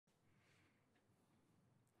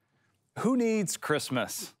who needs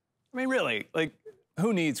Christmas? I mean, really, like,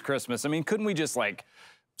 who needs Christmas? I mean, couldn't we just like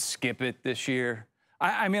skip it this year?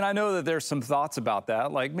 I mean, I know that there's some thoughts about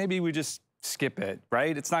that. Like maybe we just skip it,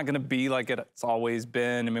 right? It's not going to be like it's always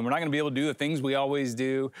been. I mean, we're not going to be able to do the things we always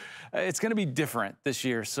do. It's going to be different this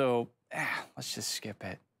year. So let's just skip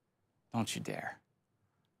it. Don't you dare.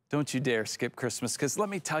 Don't you dare skip Christmas, because let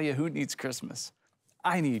me tell you who needs Christmas.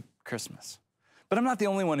 I need Christmas. But I'm not the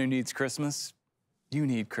only one who needs Christmas. You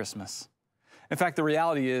need Christmas. In fact, the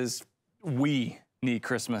reality is we need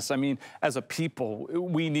Christmas. I mean, as a people,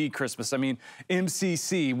 we need Christmas. I mean,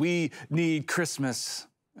 MCC, we need Christmas.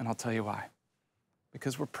 And I'll tell you why.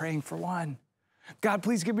 Because we're praying for one. God,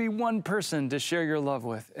 please give me one person to share your love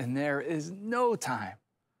with. And there is no time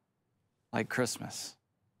like Christmas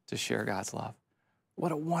to share God's love.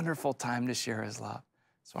 What a wonderful time to share his love.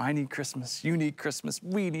 So I need Christmas, you need Christmas,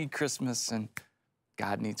 we need Christmas, and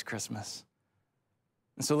God needs Christmas.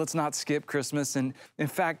 And so let's not skip Christmas. And in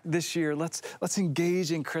fact, this year, let's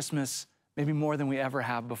engage in Christmas maybe more than we ever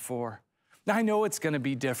have before. Now, I know it's going to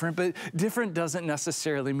be different, but different doesn't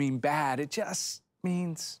necessarily mean bad. It just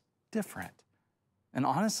means different. And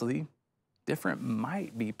honestly, different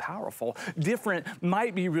might be powerful. Different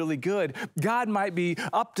might be really good. God might be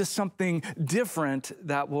up to something different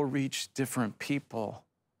that will reach different people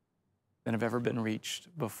than have ever been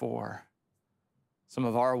reached before. Some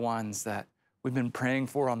of our ones that we've been praying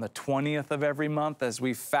for on the 20th of every month as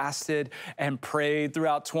we fasted and prayed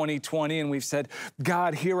throughout 2020, and we've said,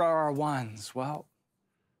 God, here are our ones. Well,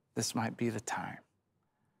 this might be the time.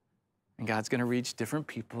 And God's going to reach different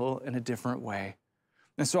people in a different way.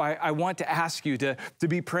 And so I want to ask you to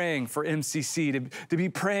be praying for MCC, to be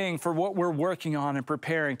praying for what we're working on and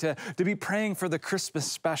preparing, to be praying for the Christmas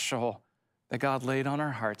special that God laid on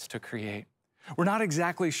our hearts to create. We're not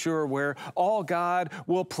exactly sure where all God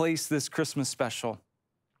will place this Christmas special,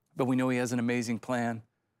 but we know he has an amazing plan.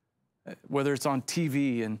 Whether it's on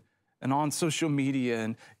TV and on social media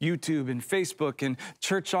and YouTube and Facebook and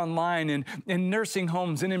church online and in nursing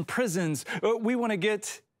homes and in prisons, we want to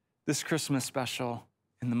get this Christmas special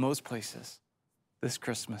in the most places this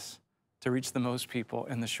Christmas to reach the most people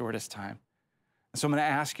in the shortest time. So I'm going to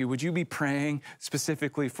ask you, would you be praying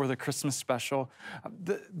specifically for the Christmas special?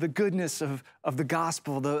 The goodness of the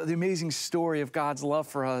gospel, the amazing story of God's love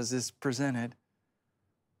for us is presented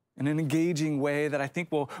in an engaging way that I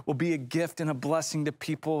think will be a gift and a blessing to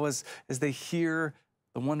people as they hear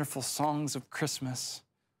the wonderful songs of Christmas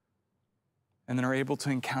and then are able to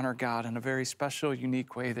encounter God in a very special,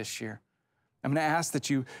 unique way this year. I'm going to ask that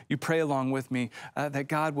you pray along with me, that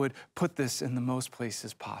God would put this in the most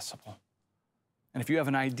places possible. And if you have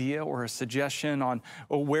an idea or a suggestion on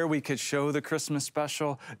where we could show the Christmas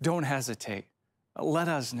special, don't hesitate. Let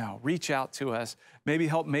us know. Reach out to us. Maybe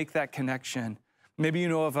help make that connection. Maybe you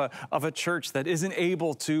know of a church that isn't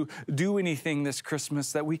able to do anything this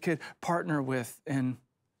Christmas that we could partner with and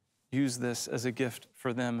use this as a gift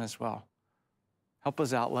for them as well. Help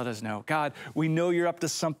us out. Let us know. God, we know you're up to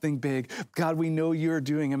something big. God, we know you're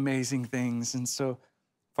doing amazing things. And so,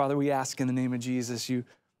 Father, we ask in the name of Jesus, you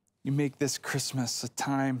make this Christmas a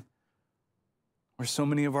time where so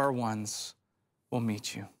many of our ones will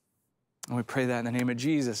meet you. And we pray that in the name of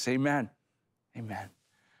Jesus. Amen. Amen.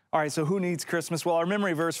 All right, so who needs Christmas? Well, our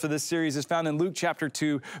memory verse for this series is found in Luke chapter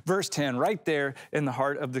 2, verse 10, right there in the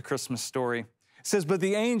heart of the Christmas story. It says, but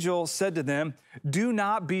the angel said to them, do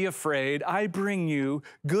not be afraid. I bring you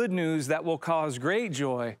good news that will cause great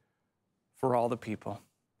joy for all the people.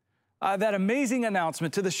 That amazing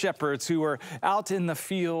announcement to the shepherds who were out in the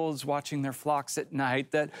fields watching their flocks at night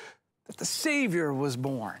that the Savior was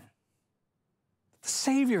born. The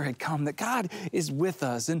Savior had come, that God is with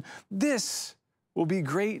us. And this will be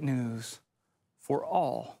great news for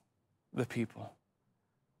all the people.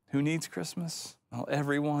 Who needs Christmas? Well,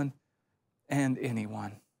 everyone and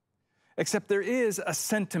anyone. Except there is a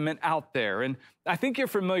sentiment out there, and I think you're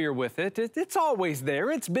familiar with it. It's always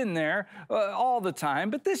there. It's been there all the time,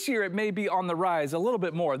 but this year it may be on the rise a little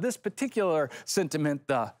bit more. This particular sentiment,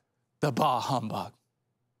 the bah humbug.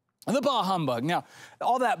 The bah humbug. Now,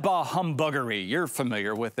 all that bah humbuggery, you're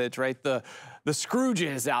familiar with it, right? The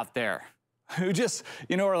Scrooges out there who just,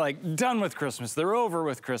 are like done with Christmas. They're over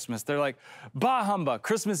with Christmas. They're like, bah humbug.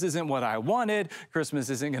 Christmas isn't what I wanted. Christmas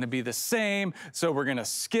isn't going to be the same, so we're going to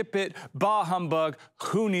skip it. Bah humbug.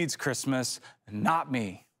 Who needs Christmas? Not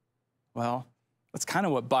me. Well, that's kind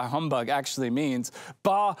of what bah humbug actually means.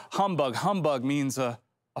 Bah humbug. Humbug means a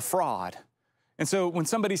fraud. And so when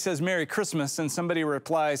somebody says Merry Christmas and somebody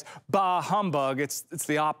replies bah humbug, it's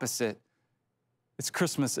the opposite. It's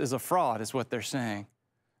Christmas is a fraud is what they're saying.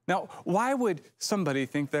 Now, why would somebody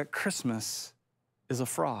think that Christmas is a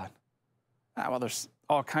fraud? Well, there's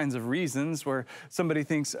all kinds of reasons where somebody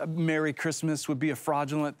thinks Merry Christmas would be a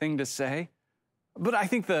fraudulent thing to say. But I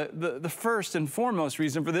think the first and foremost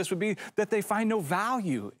reason for this would be that they find no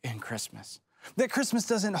value in Christmas, that Christmas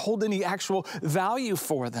doesn't hold any actual value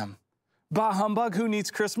for them. Bah humbug, who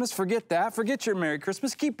needs Christmas? Forget that. Forget your Merry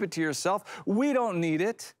Christmas. Keep it to yourself. We don't need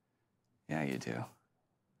it. Yeah, you do.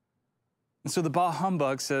 And so the bah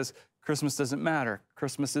humbug says Christmas doesn't matter.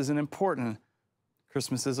 Christmas isn't important.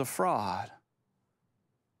 Christmas is a fraud.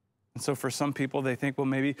 And so for some people, they think, well,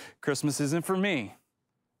 maybe Christmas isn't for me.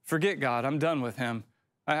 Forget God, I'm done with him.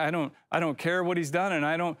 I don't care what he's done, and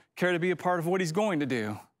I don't care to be a part of what he's going to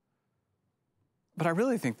do. But I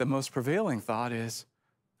really think the most prevailing thought is,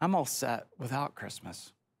 I'm all set without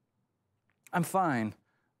Christmas. I'm fine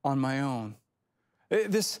on my own.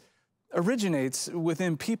 This originates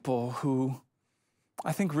within people who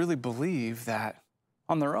I think really believe that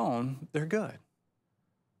on their own, they're good.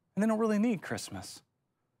 And they don't really need Christmas.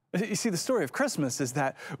 You see, the story of Christmas is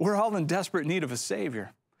that we're all in desperate need of a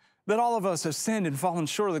Savior, that all of us have sinned and fallen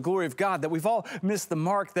short of the glory of God, that we've all missed the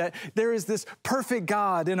mark, that there is this perfect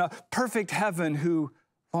God in a perfect heaven who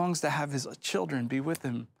longs to have his children be with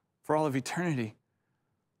him for all of eternity.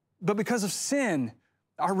 But because of sin,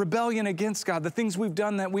 our rebellion against God, the things we've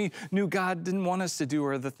done that we knew God didn't want us to do,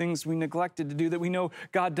 or the things we neglected to do that we know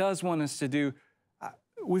God does want us to do,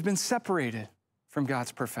 we've been separated from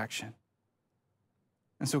God's perfection.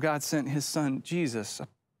 And so God sent his son, Jesus, a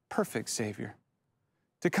perfect Savior,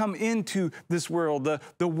 to come into this world.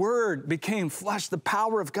 The Word became flesh, the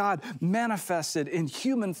power of God manifested in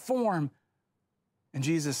human form. And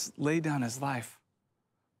Jesus laid down his life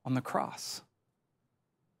on the cross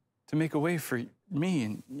to make a way for me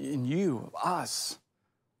and you, us,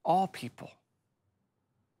 all people,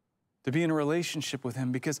 to be in a relationship with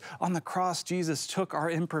him. Because on the cross, Jesus took our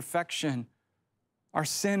imperfection, our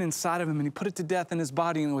sin inside of him, and he put it to death in his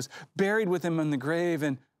body and was buried with him in the grave.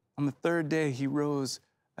 And on the third day, he rose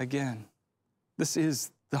again. This is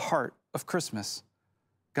the heart of Christmas.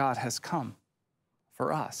 God has come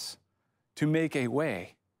for us to make a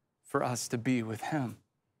way for us to be with him.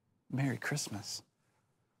 Merry Christmas.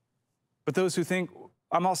 But those who think,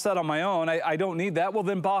 I'm all set on my own, I don't need that, well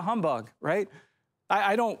then bah humbug, right?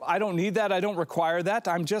 I don't need that, I don't require that,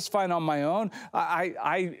 I'm just fine on my own.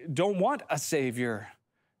 I don't want a Savior.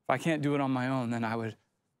 If I can't do it on my own, then I would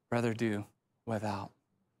rather do without.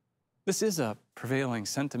 This is a prevailing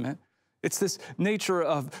sentiment. It's this nature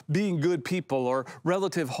of being good people or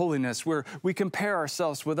relative holiness where we compare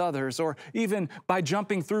ourselves with others, or even by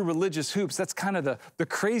jumping through religious hoops. That's kind of the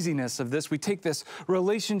craziness of this. We take this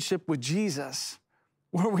relationship with Jesus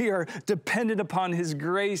where we are dependent upon his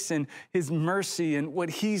grace and his mercy and what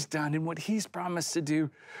he's done and what he's promised to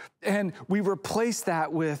do. And we replace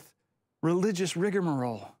that with religious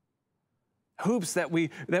rigmarole. Hoops that we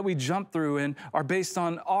jump through and are based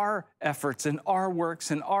on our efforts and our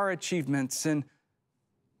works and our achievements, and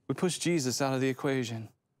we push Jesus out of the equation.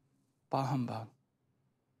 Bah humbug.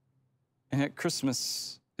 And yet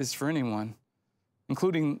Christmas is for anyone,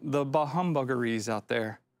 including the bah humbuggeries out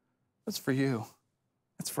there. That's for you.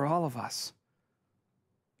 That's for all of us.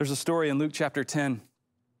 There's a story in Luke chapter 10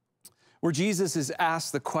 where Jesus is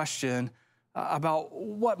asked the question about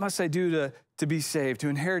what must I do to be saved, to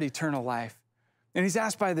inherit eternal life. And he's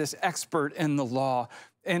asked by this expert in the law.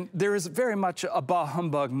 And there is very much a bah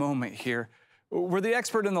humbug moment here where the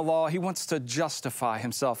expert in the law, he wants to justify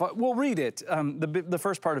himself. We'll read it, the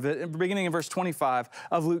first part of it, beginning in verse 25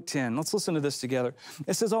 of Luke 10. Let's listen to this together.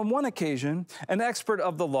 It says, on one occasion, an expert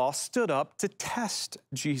of the law stood up to test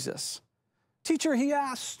Jesus. Teacher, he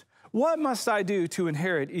asked, what must I do to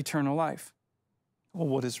inherit eternal life? Well,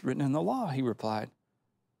 what is written in the law? He replied.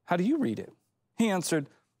 How do you read it? He answered,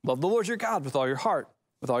 love the Lord your God with all your heart,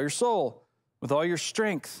 with all your soul, with all your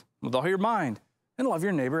strength, with all your mind, and love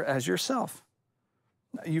your neighbor as yourself.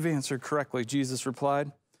 You've answered correctly, Jesus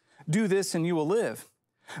replied. Do this and you will live.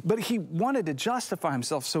 But he wanted to justify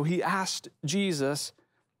himself, so he asked Jesus,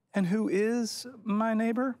 and who is my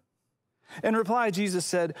neighbor? In reply, Jesus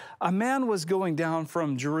said, a man was going down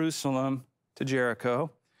from Jerusalem to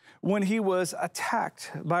Jericho when he was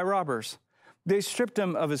attacked by robbers. They stripped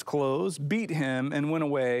him of his clothes, beat him, and went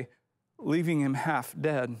away, leaving him half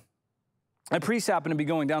dead. A priest happened to be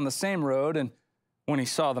going down the same road, and when he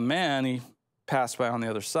saw the man, he passed by on the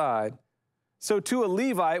other side. So to a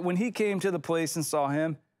Levite, when he came to the place and saw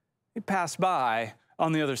him, he passed by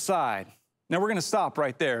on the other side. Now we're going to stop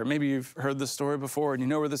right there. Maybe you've heard this story before and you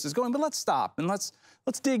know where this is going, but let's stop and let's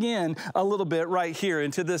dig in a little bit right here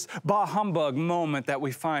into this bah humbug moment that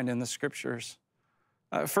we find in the scriptures.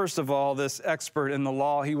 First of all, this expert in the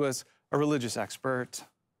law, he was a religious expert.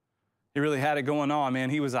 He really had it going on, man.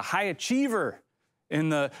 He was a high achiever in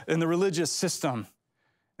the religious system.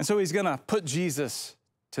 And so he's going to put Jesus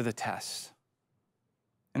to the test.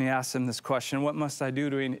 And he asks him this question, what must I do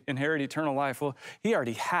to inherit eternal life? Well, he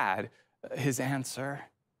already had his answer.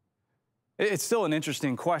 It's still an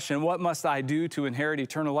interesting question. What must I do to inherit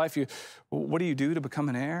eternal life? What do you do to become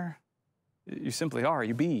an heir? You simply are.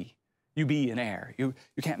 You be an heir. You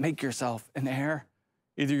can't make yourself an heir.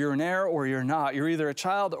 Either you're an heir or you're not. You're either a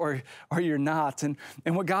child or you're not. And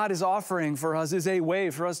what God is offering for us is a way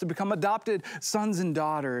for us to become adopted sons and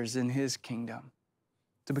daughters in his kingdom,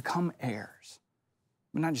 to become heirs.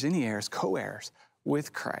 But not just any heirs, co-heirs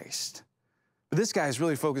with Christ. But this guy is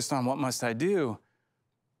really focused on what must I do?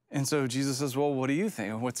 And so Jesus says, well, what do you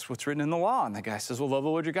think? What's written in the law? And the guy says, well, love the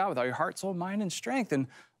Lord your God with all your heart, soul, mind, and strength, and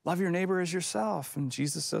love your neighbor as yourself. And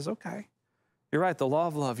Jesus says, okay, you're right, the law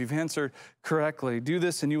of love. You've answered correctly. Do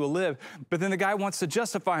this and you will live. But then the guy wants to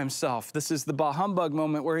justify himself. This is the bah humbug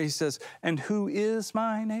moment where he says, and who is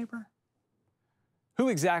my neighbor? Who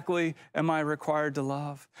exactly am I required to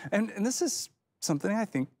love? And this is something I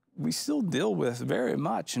think we still deal with very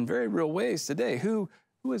much in very real ways today. Who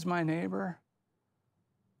is my neighbor?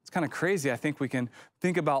 It's kind of crazy. I think we can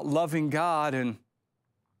think about loving God and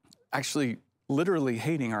actually literally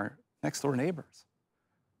hating our next door neighbors.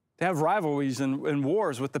 To have rivalries and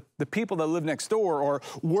wars with the people that live next door or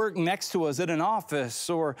work next to us at an office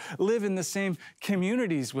or live in the same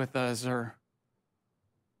communities with us or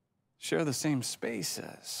share the same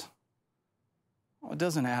spaces. Well, it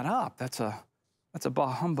doesn't add up. That's a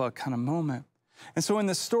bah humbug kind of moment. And so in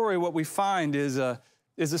this story, what we find is a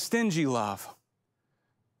stingy love.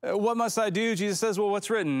 What must I do? Jesus says, well, what's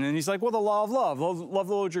written? And he's like, well, the law of love. Love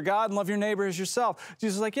the Lord your God and love your neighbor as yourself.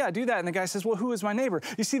 Jesus is like, yeah, do that. And the guy says, well, who is my neighbor?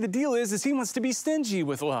 You see, the deal is he wants to be stingy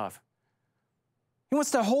with love. He wants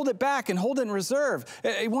to hold it back and hold it in reserve.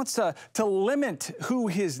 He wants to limit who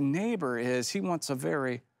his neighbor is. He wants a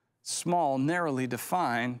very small, narrowly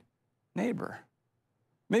defined neighbor.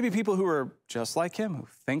 Maybe people who are just like him, who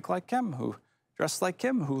think like him, who dress like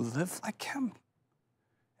him, who live like him.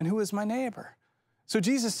 And who is my neighbor? So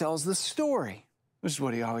Jesus tells the story, which is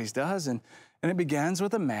what he always does. And it begins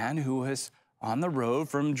with a man who was on the road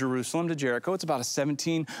from Jerusalem to Jericho. It's about a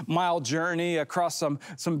 17-mile journey across some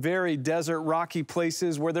very desert, rocky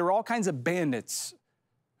places where there were all kinds of bandits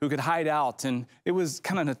who could hide out. And it was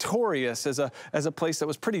kind of notorious as a place that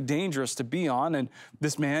was pretty dangerous to be on. And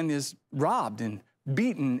this man is robbed and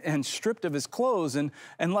beaten and stripped of his clothes and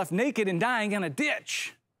left naked and dying in a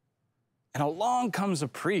ditch. And along comes a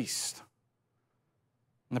priest.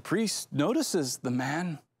 And the priest notices the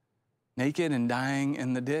man naked and dying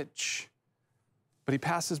in the ditch, but he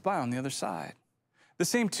passes by on the other side. The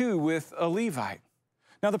same too with a Levite.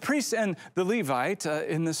 Now the priest and the Levite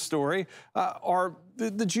in this story are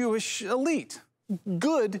the Jewish elite,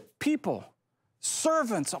 good people,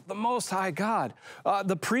 servants of the Most High God.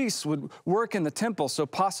 The priest would work in the temple, so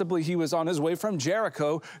possibly he was on his way from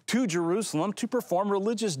Jericho to Jerusalem to perform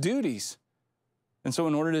religious duties. And so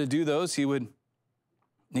in order to do those, he would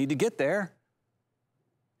need to get there.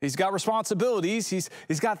 He's got responsibilities.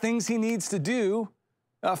 He's got things he needs to do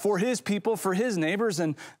for his people, for his neighbors.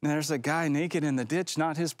 And there's a guy naked in the ditch,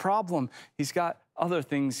 not his problem. He's got other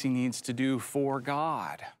things he needs to do for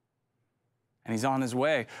God. And he's on his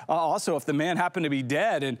way. Also, if the man happened to be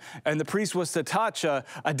dead and the priest was to touch a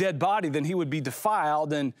dead body, then he would be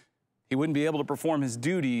defiled and he wouldn't be able to perform his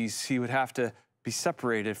duties. He would have to be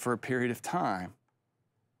separated for a period of time.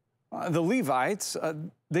 The Levites,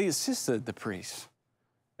 they assisted the priests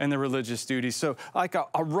in their religious duties. So like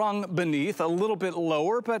a rung beneath, a little bit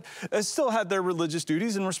lower, but still had their religious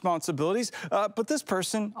duties and responsibilities. But this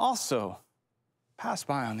person also passed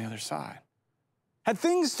by on the other side. Had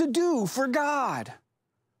things to do for God,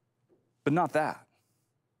 but not that.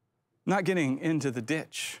 Not getting into the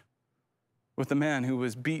ditch with the man who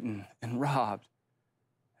was beaten and robbed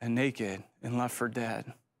and naked and left for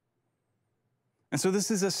dead. And so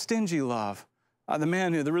this is a stingy love. The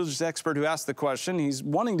man, the religious expert who asked the question, he's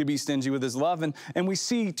wanting to be stingy with his love, and we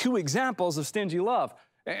see two examples of stingy love.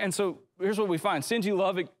 And so here's what we find. Stingy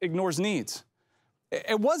love ignores needs.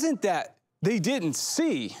 It wasn't that they didn't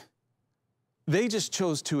see, they just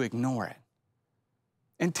chose to ignore it.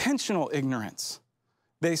 Intentional ignorance.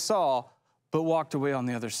 They saw, but walked away on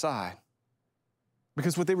the other side.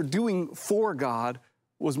 Because what they were doing for God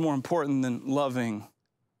was more important than loving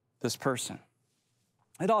this person.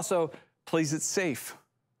 It also plays it safe.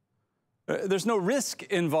 There's no risk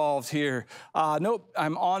involved here. Nope,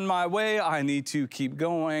 I'm on my way. I need to keep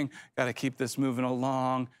going. Got to keep this moving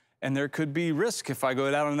along. And there could be risk if I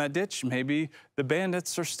go down in that ditch. Maybe the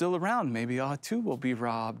bandits are still around. Maybe I too will be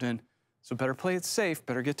robbed. And So better play it safe,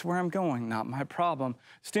 better get to where I'm going, not my problem.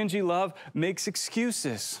 Stingy love makes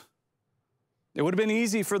excuses. It would have been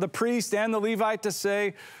easy for the priest and the Levite to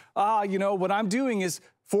say, what I'm doing is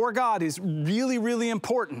for God is really, really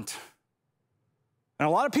important. And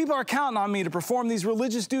a lot of people are counting on me to perform these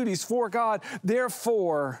religious duties for God.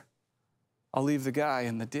 Therefore, I'll leave the guy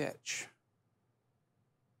in the ditch.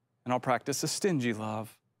 And I'll practice a stingy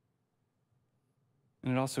love.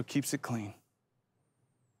 And it also keeps it clean.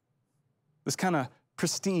 This kind of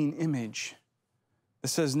pristine image that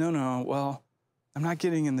says, no, I'm not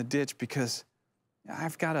getting in the ditch because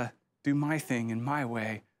I've got to do my thing in my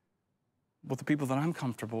way with the people that I'm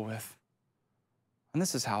comfortable with. And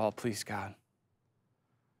this is how I'll please God.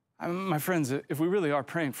 My friends, if we really are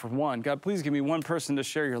praying for one, God, please give me one person to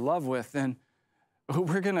share your love with, then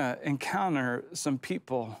we're going to encounter some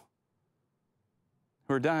people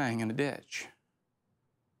who are dying in a ditch.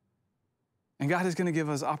 And God is going to give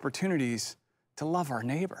us opportunities to love our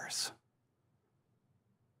neighbors,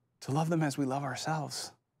 to love them as we love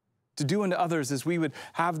ourselves, to do unto others as we would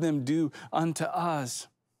have them do unto us.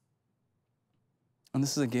 And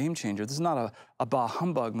this is a game changer. This is not a bah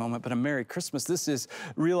humbug moment, but a Merry Christmas. This is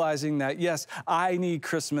realizing that, yes, I need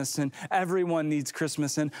Christmas and everyone needs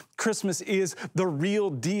Christmas, and Christmas is the real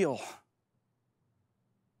deal.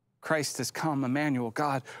 Christ has come, Emmanuel,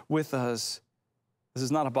 God with us. This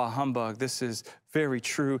is not a bah humbug. This is very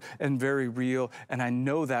true and very real, and I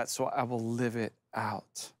know that, so I will live it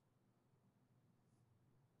out.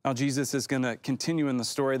 Now, Jesus is going to continue in the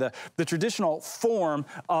story. The traditional form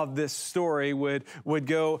of this story would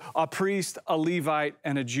go a priest, a Levite,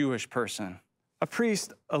 and a Jewish person. A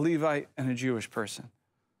priest, a Levite, and a Jewish person.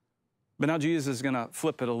 But now Jesus is going to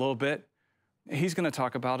flip it a little bit. He's going to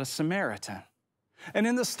talk about a Samaritan. And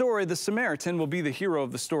in the story, the Samaritan will be the hero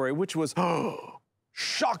of the story, which was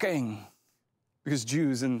shocking, because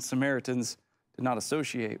Jews and Samaritans did not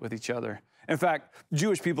associate with each other. In fact,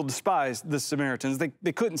 Jewish people despised the Samaritans.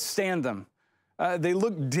 They couldn't stand them. They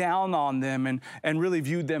looked down on them and really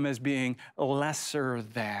viewed them as being lesser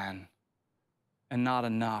than and not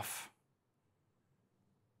enough.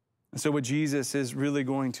 And so what Jesus is really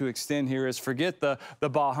going to extend here is forget the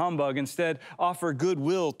bah humbug. Instead, offer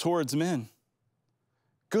goodwill towards men.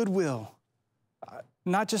 Goodwill.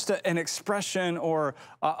 Not just an expression or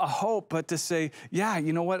a hope, but to say, yeah,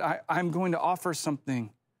 you know what? I'm going to offer something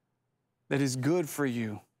that is good for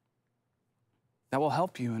you, that will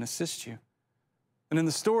help you and assist you. And in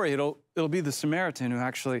the story, it'll be the Samaritan who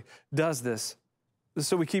actually does this.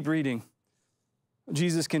 So we keep reading.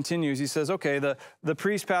 Jesus continues. He says, okay, the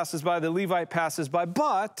priest passes by, the Levite passes by,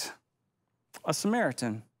 but a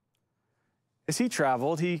Samaritan. As he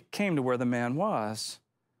traveled, he came to where the man was.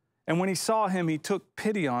 And when he saw him, he took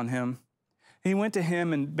pity on him. He went to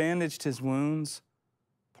him and bandaged his wounds,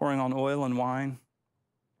 pouring on oil and wine.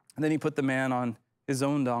 And then he put the man on his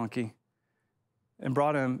own donkey and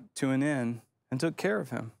brought him to an inn and took care of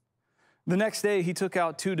him. The next day, he took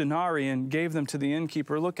out 2 denarii and gave them to the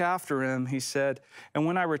innkeeper. Look after him, he said, and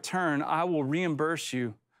when I return, I will reimburse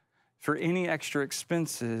you for any extra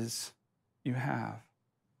expenses you have.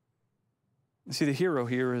 You see, the hero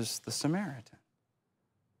here is the Samaritan.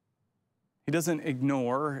 He doesn't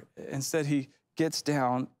ignore. Instead, he gets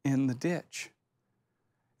down in the ditch.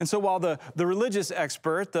 And so while the religious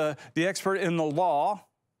expert, the expert in the law,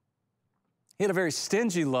 he had a very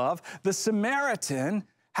stingy love, the Samaritan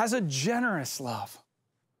has a generous love.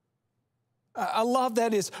 A love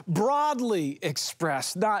that is broadly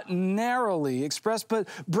expressed, not narrowly expressed, but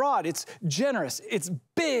broad. It's generous. It's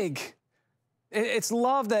big. It's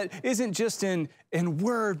love that isn't just in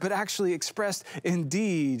word, but actually expressed in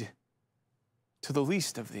deed to the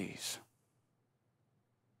least of these.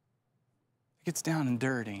 It gets down and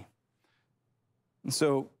dirty. And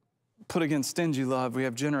so, put against stingy love, we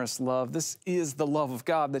have generous love. This is the love of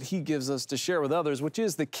God that he gives us to share with others, which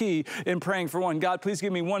is the key in praying for one. God, please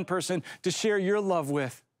give me one person to share your love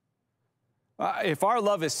with. If our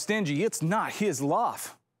love is stingy, it's not his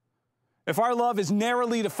love. If our love is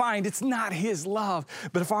narrowly defined, it's not his love.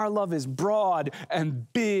 But if our love is broad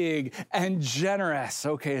and big and generous,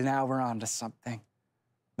 okay, now we're on to something.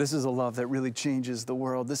 This is a love that really changes the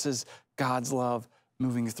world. This is God's love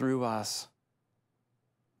moving through us.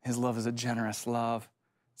 His love is a generous love.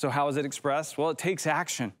 So how is it expressed? Well, it takes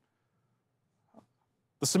action.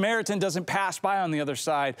 The Samaritan doesn't pass by on the other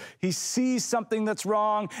side. He sees something that's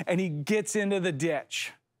wrong and he gets into the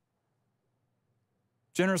ditch.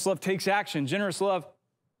 Generous love takes action. Generous love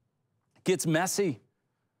gets messy.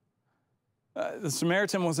 The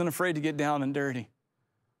Samaritan wasn't afraid to get down and dirty. He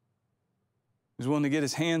was willing to get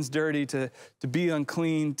his hands dirty, to be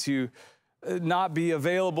unclean, to not be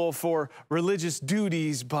available for religious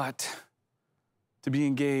duties, but to be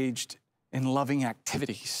engaged in loving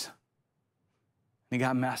activities. And he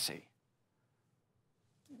got messy.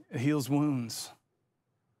 It heals wounds.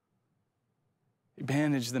 He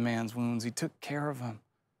bandaged the man's wounds. He took care of him.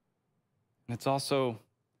 And it's also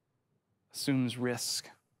assumes risk.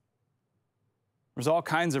 There's all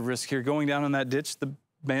kinds of risk here. Going down in that ditch, the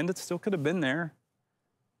bandit still could have been there.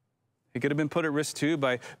 He could have been put at risk too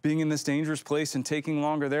by being in this dangerous place and taking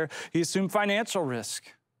longer there. He assumed financial risk.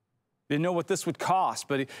 Didn't know what this would cost,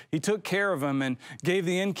 but he took care of him and gave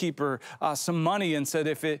the innkeeper some money and said,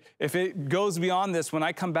 if it goes beyond this, when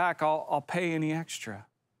I come back, I'll pay any extra.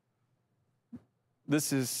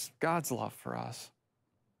 This is God's love for us.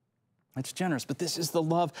 It's generous, but this is the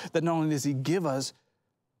love that not only does he give us,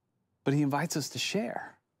 but he invites us to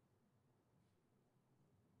share.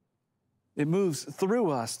 It moves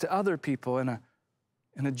through us to other people in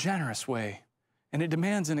a generous way. And it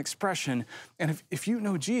demands an expression. And if you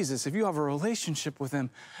know Jesus, if you have a relationship with him,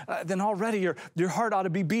 then already your heart ought to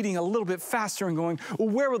be beating a little bit faster and going, well,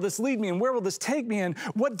 where will this lead me? And where will this take me? And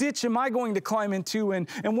what ditch am I going to climb into? And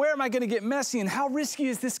where am I going to get messy? And how risky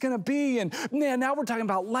is this going to be? And man, now we're talking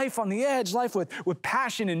about life on the edge, life with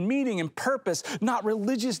passion and meaning and purpose, not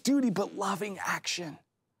religious duty, but loving action.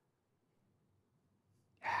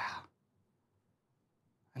 Yeah.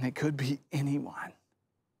 And it could be anyone.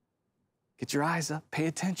 Get your eyes up, pay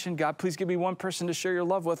attention. God, please give me one person to share your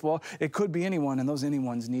love with. Well, it could be anyone, and those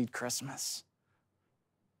anyones need Christmas.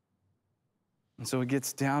 And so it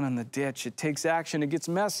gets down in the ditch. It takes action. It gets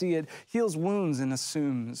messy. It heals wounds and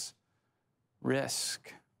assumes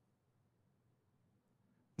risk.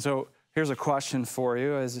 So here's a question for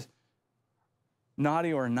you. Is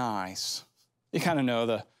naughty or nice? You kind of know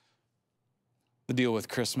the deal with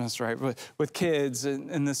Christmas, right? With kids,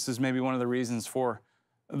 and this is maybe one of the reasons for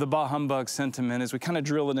the bah humbug sentiment, is we kind of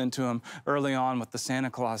drill it into them early on with the Santa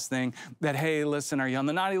Claus thing that, hey, listen, are you on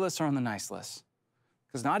the naughty list or on the nice list?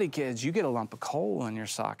 Because naughty kids, you get a lump of coal in your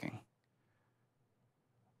stocking.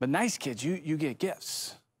 But nice kids, you get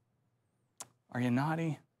gifts. Are you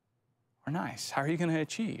naughty or nice? How are you going to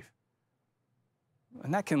achieve?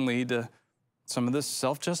 And that can lead to some of this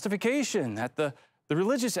self-justification that the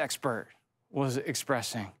religious expert was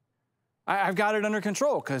expressing. I've got it under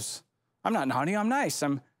control because I'm not naughty, I'm nice.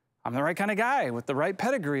 I'm the right kind of guy with the right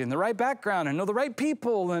pedigree and the right background and know the right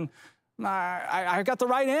people, and I got the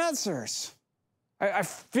right answers. I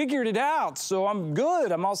figured it out, so I'm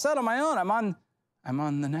good. I'm all set on my own. I'm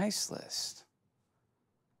on the nice list.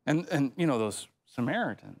 And you know those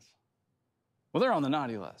Samaritans, well, they're on the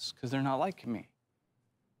naughty list because they're not like me.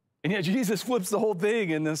 And yet Jesus flips the whole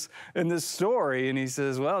thing in this story, and he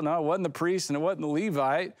says, well, no, it wasn't the priest and it wasn't the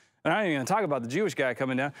Levite. And I'm not even going to talk about the Jewish guy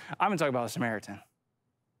coming down. I'm going to talk about a Samaritan.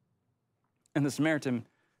 And the Samaritan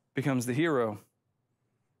becomes the hero.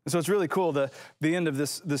 And so it's really cool, the end of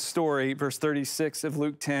this story, verse 36 of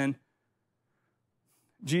Luke 10.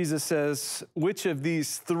 Jesus says, which of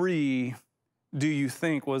these three do you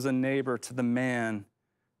think was a neighbor to the man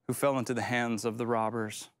who fell into the hands of the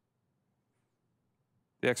robbers?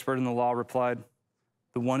 The expert in the law replied,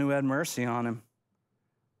 the one who had mercy on him.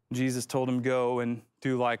 Jesus told him, go and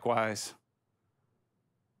do likewise.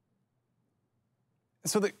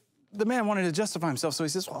 So the man wanted to justify himself, so he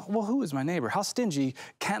says, well, who is my neighbor? How stingy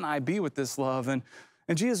can I be with this love? And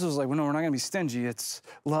Jesus was like, well, no, we're not going to be stingy.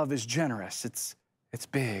 Love is generous. It's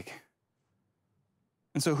big.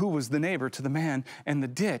 And so who was the neighbor to the man in the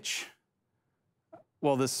ditch?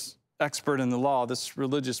 Well, this expert in the law, this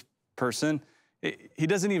religious person, he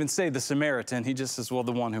doesn't even say the Samaritan. He just says, well,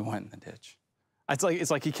 the one who went in the ditch.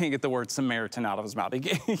 It's like he can't get the word Samaritan out of his mouth.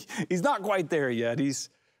 He's not quite there yet. He's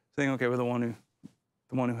saying, okay, well, the one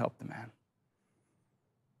who helped the man.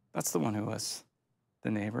 That's the one who was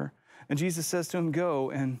the neighbor. And Jesus says to him, go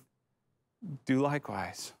and do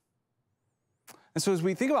likewise. And so as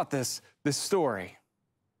we think about this story,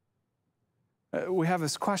 we have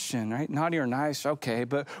this question, right? Naughty or nice, okay,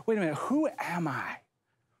 but wait a minute, who am I?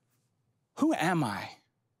 Who am I?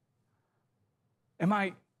 Am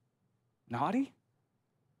I naughty?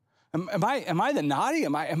 Am I the naughty?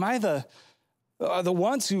 Am I the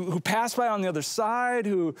ones who pass by on the other side,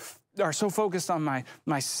 who are so focused on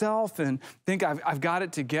myself and think I've got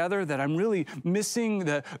it together that I'm really missing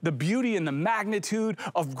the beauty and the magnitude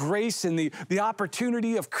of grace and the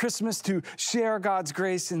opportunity of Christmas to share God's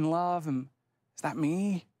grace and love? And is that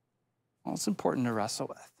me? Well, it's important to wrestle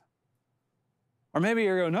with. Or maybe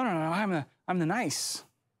you're going, no, I'm the nice.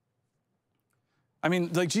 I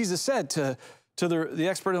mean, like Jesus said to the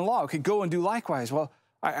expert in the law, okay, go and do likewise. Well,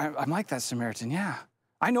 I'm like that Samaritan, yeah.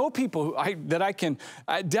 I know people that I can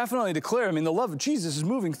definitely declare, I mean, the love of Jesus is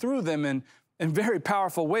moving through them in very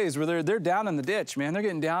powerful ways where they're down in the ditch, man. They're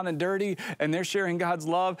getting down and dirty, and they're sharing God's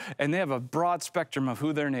love, and they have a broad spectrum of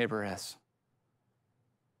who their neighbor is.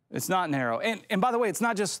 It's not narrow. And by the way, it's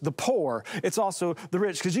not just the poor, it's also the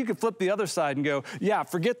rich, because you could flip the other side and go, yeah,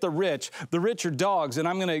 forget the rich. The rich are dogs, and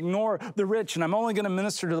I'm going to ignore the rich, and I'm only going to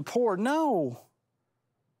minister to the poor. No.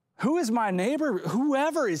 Who is my neighbor?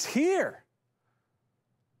 Whoever is here.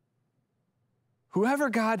 Whoever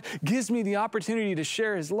God gives me the opportunity to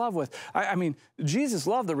share his love with. I mean, Jesus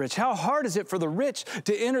loved the rich. How hard is it for the rich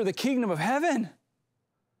to enter the kingdom of heaven?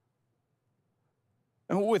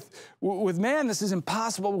 And with man, this is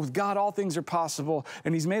impossible. With God, all things are possible.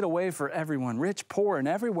 And he's made a way for everyone, rich, poor, and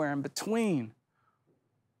everywhere in between.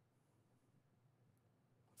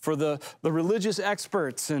 For the religious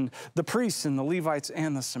experts and the priests and the Levites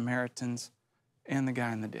and the Samaritans and the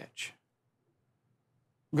guy in the ditch.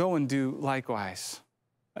 Go and do likewise.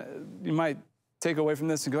 You might take away from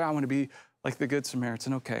this and go, I want to be like the Good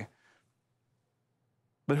Samaritan. Okay.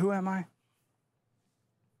 But who am I?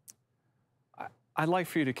 I'd like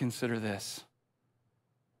for you to consider this.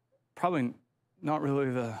 Probably not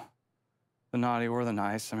really the naughty or the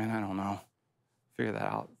nice. I mean, I don't know. Figure that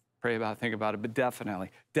out. Pray about it, think about it. But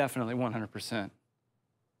definitely 100%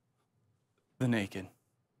 the naked.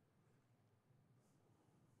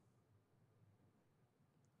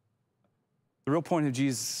 The real point of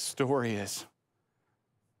Jesus' story is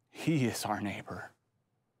he is our neighbor.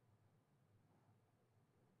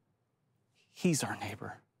 He's our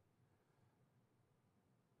neighbor.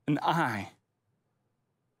 And I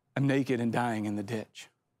am naked and dying in the ditch.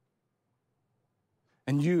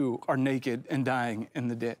 And you are naked and dying in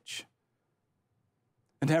the ditch.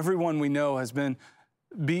 And everyone we know has been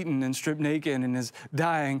beaten and stripped naked and is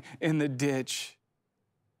dying in the ditch.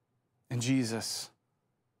 And Jesus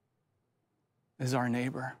is our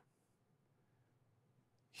neighbor.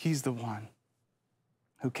 He's the one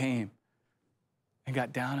who came and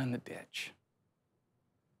got down in the ditch.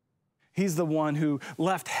 He's the one who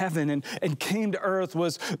left heaven and came to earth,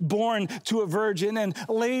 was born to a virgin and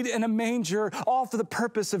laid in a manger, all for the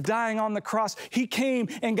purpose of dying on the cross. He came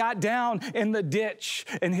and got down in the ditch,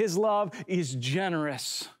 and his love is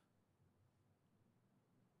generous.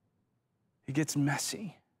 He gets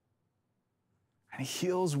messy, and he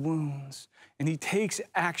heals wounds, and he takes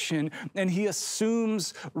action, and he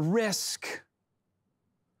assumes risk.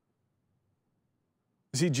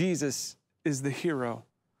 You see, Jesus is the hero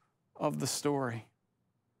of the story.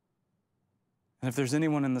 And if there's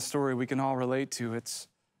anyone in the story we can all relate to, it's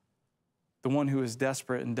the one who is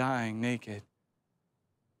desperate and dying naked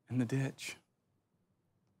in the ditch.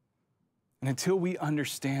 And until we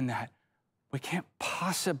understand that, we can't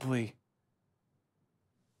possibly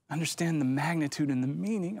understand the magnitude and the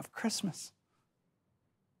meaning of Christmas.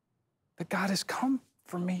 That God has come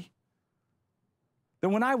for me. That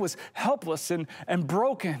when I was helpless and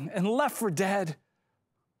broken and left for dead,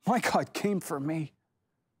 my God came for me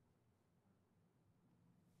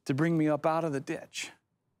to bring me up out of the ditch,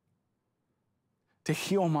 to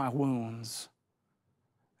heal my wounds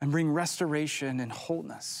and bring restoration and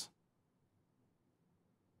wholeness,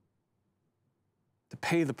 to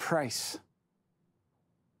pay the price.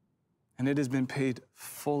 And it has been paid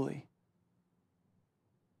fully.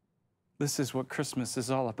 This is what Christmas is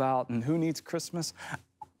all about. And who needs Christmas?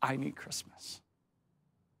 I need Christmas.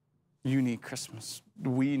 You need Christmas.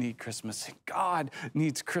 We need Christmas. God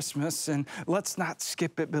needs Christmas. And let's not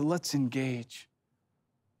skip it, but let's engage.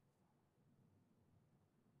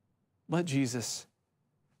 Let Jesus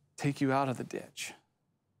take you out of the ditch,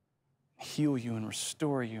 heal you and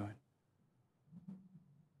restore you.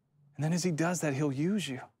 And then as he does that, he'll use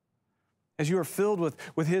you. As you are filled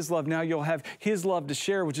with his love, now you'll have his love to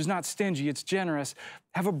share, which is not stingy, it's generous.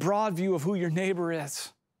 Have a broad view of who your neighbor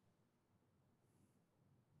is.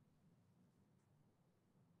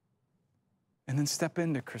 And then step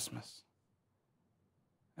into Christmas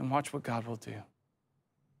and watch what God will do.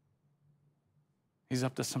 He's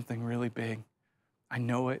up to something really big. I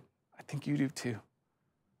know it. I think you do too.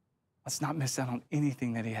 Let's not miss out on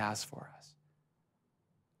anything that he has for us.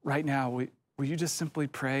 Right now, will you just simply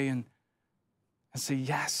pray and say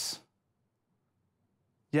yes?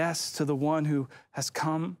 Yes to the one who has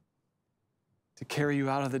come to carry you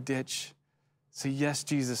out of the ditch. Say, yes,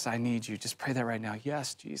 Jesus, I need you. Just pray that right now.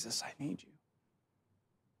 Yes, Jesus, I need you.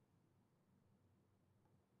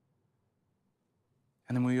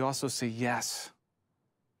 And then will you also say yes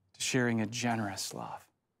to sharing a generous love?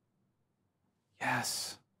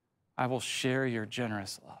 Yes, I will share your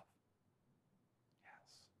generous love.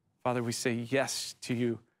 Yes. Father, we say yes to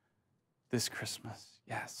you this Christmas.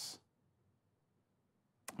 Yes.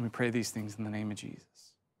 And we pray these things in the name of Jesus.